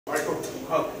Alright, cool.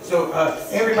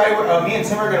 Hey everybody, me and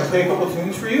Temmer are going to play a couple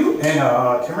tunes for you.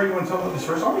 And Temmer, you want to tell them what this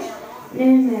first song is?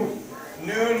 Noon Moon.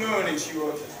 Noon Moon, and she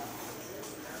wrote this.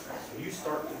 So you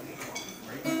start with me,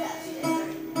 right?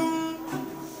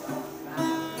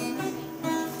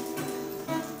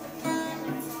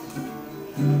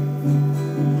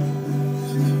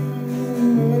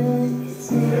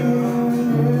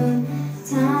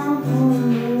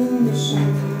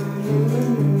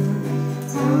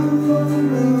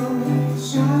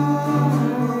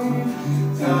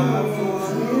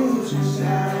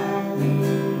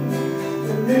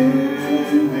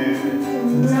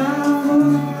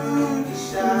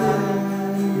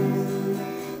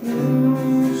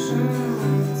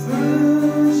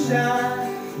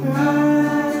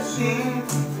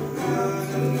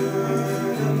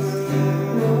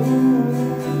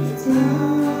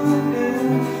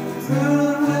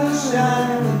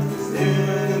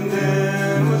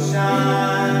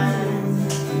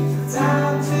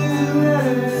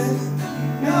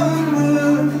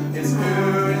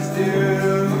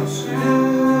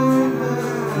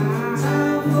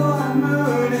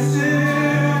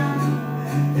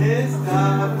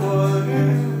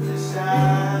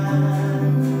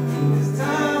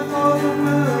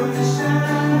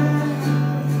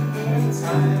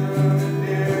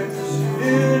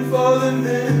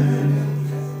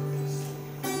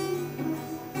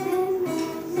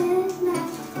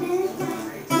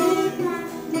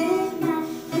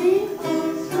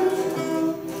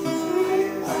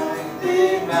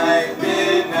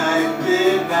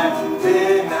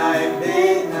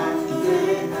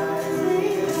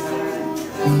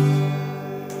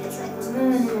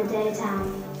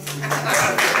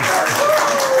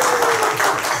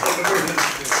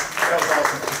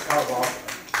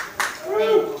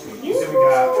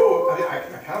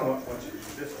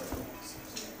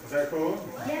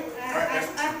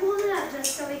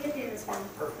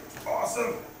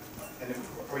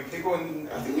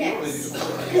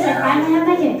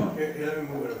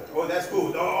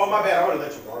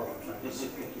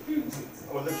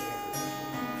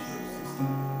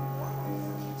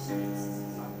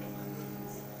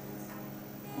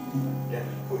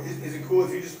 Is it cool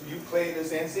if you play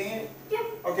this and sing it? Yeah.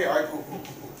 Okay, all right, cool.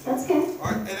 That's good. All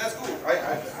right, and that's cool.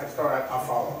 I'll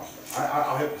follow.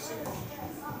 I'll help you sing it.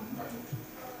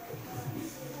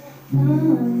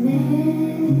 Amazing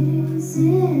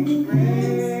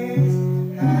grace,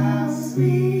 how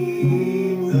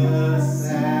sweet the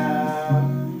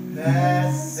sound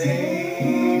that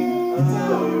saved a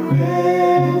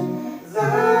wretch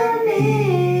like me.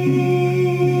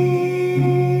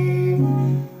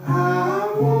 I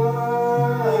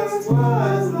once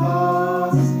was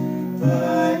lost,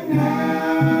 but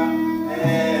now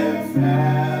am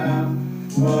found.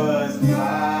 Was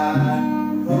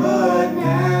blind, but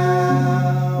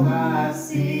now I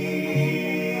see.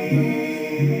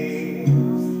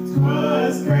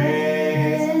 'Twas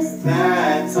grace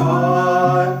that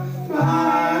taught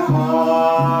my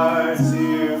heart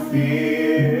to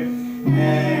fear,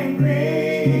 and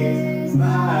grace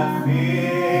my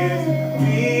fears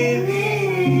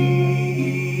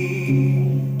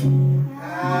relieved.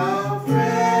 How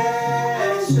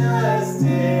precious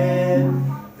did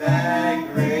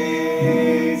that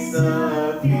grace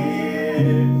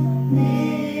appear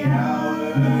the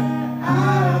hour I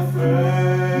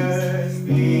first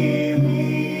believed.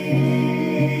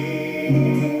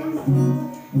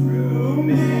 Through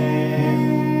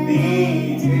many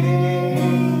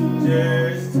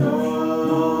dangers,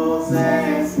 toils,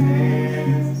 and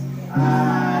snares, I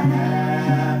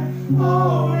have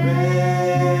already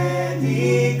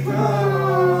come.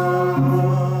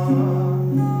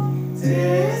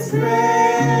 'Tis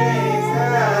grace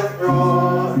hath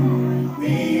brought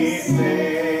me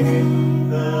safe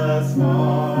thus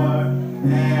far,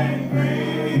 and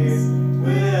grace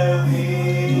will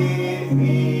lead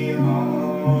me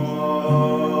home.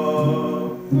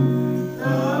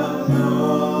 The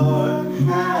Lord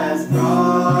has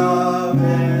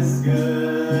promised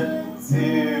good to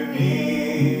me,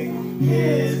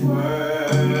 His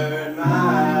word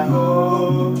my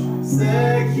hope secures.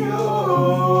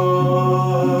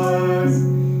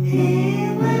 He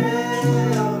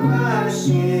will my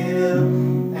shield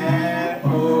and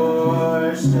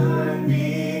portion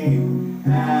be,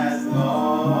 as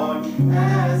long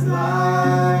as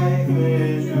life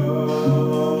endures.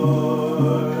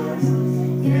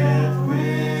 Yet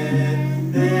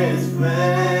with this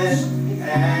flesh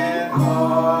and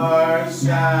heart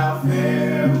shall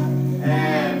fail,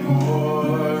 and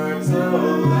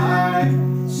mortal life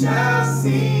shall cease.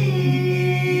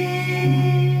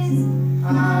 I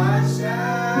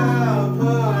shall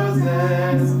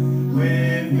possess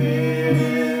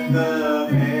within the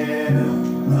veil,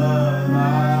 a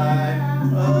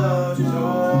life of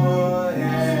joy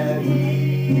and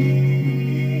ease.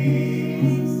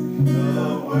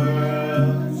 The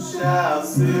world shall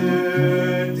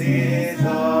soon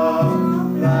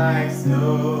dissolve like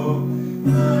snow.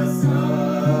 The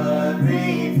sun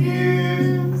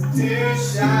refused to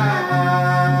shine,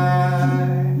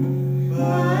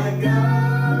 but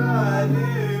God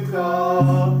who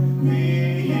called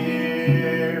me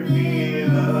here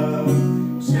below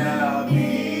shall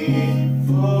be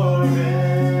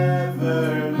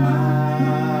forever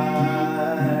mine.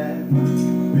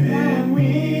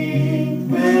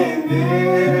 When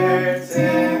there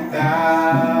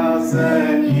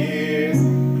 10,000 years,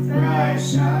 bright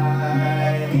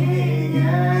shining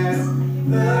as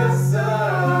the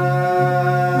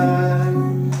sun,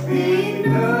 we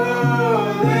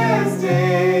know less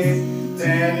days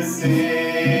than to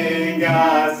sing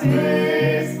God's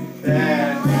praise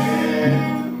than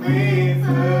when we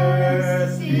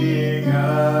first begun.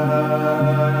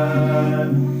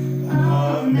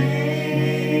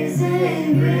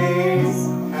 Amazing grace,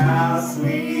 how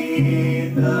sweet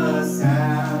the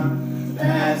sound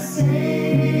that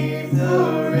saved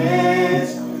the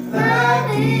wretch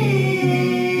like me.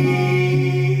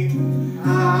 I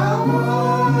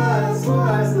once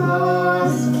was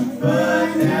lost,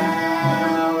 but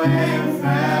now am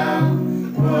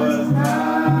found. Was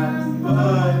blind,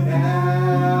 but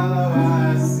now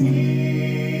I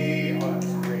see. Oh, that's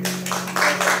great.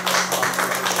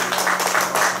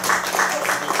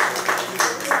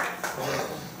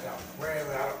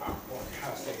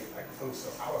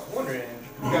 I was wondering,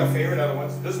 you got a favorite out of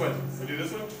ones? This one. We do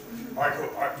this one? All right, cool.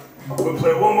 All right. We'll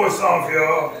play one more song for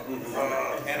y'all. Am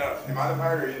I the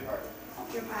pirate or are you the pirate?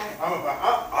 You're pirate. I'm a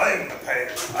pirate. I am the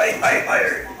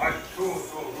pirate. Cool.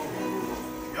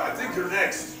 Yeah, I think you're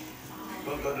next.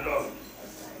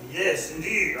 Yes,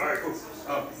 indeed. All right, cool.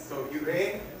 So you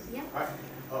ready? Yeah. All right.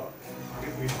 I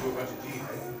guess we should do a bunch of G's,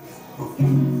 right?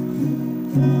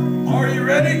 Are you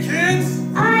ready, kids?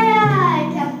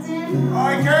 Aye, Captain.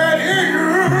 I can't hear you.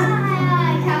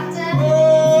 Aye, Captain.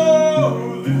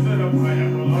 Oh, lives in a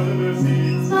pineapple under the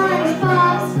sea.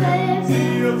 SpongeBob SquarePants.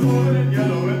 Sea of blue and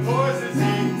yellow and poison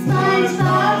sea.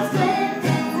 SpongeBob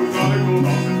SquarePants. Who's gonna go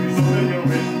off and be something you'll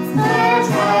win?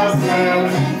 SpongeBob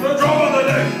SquarePants. The drum on the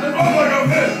neck and run like a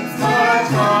fit.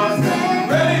 SpongeBob SquarePants.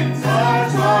 Ready?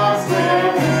 SpongeBob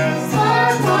SquarePants.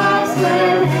 SpongeBob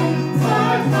SquarePants.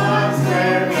 SpongeBob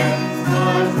SquarePants.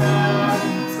 SpongeBob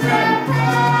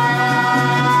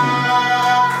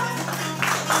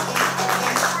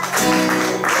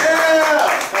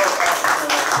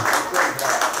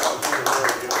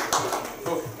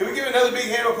So, can we give another big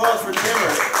hand of applause for Temmer?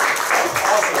 That was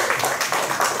awesome.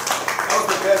 That was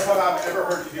the best one I've ever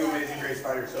heard you do Amazing Grace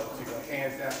by yourself. So, like,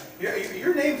 hands down.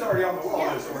 Your name's already on the wall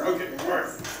there somewhere. Okay, all right.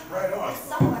 Right on.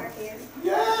 Somewhere here.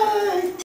 Yeah.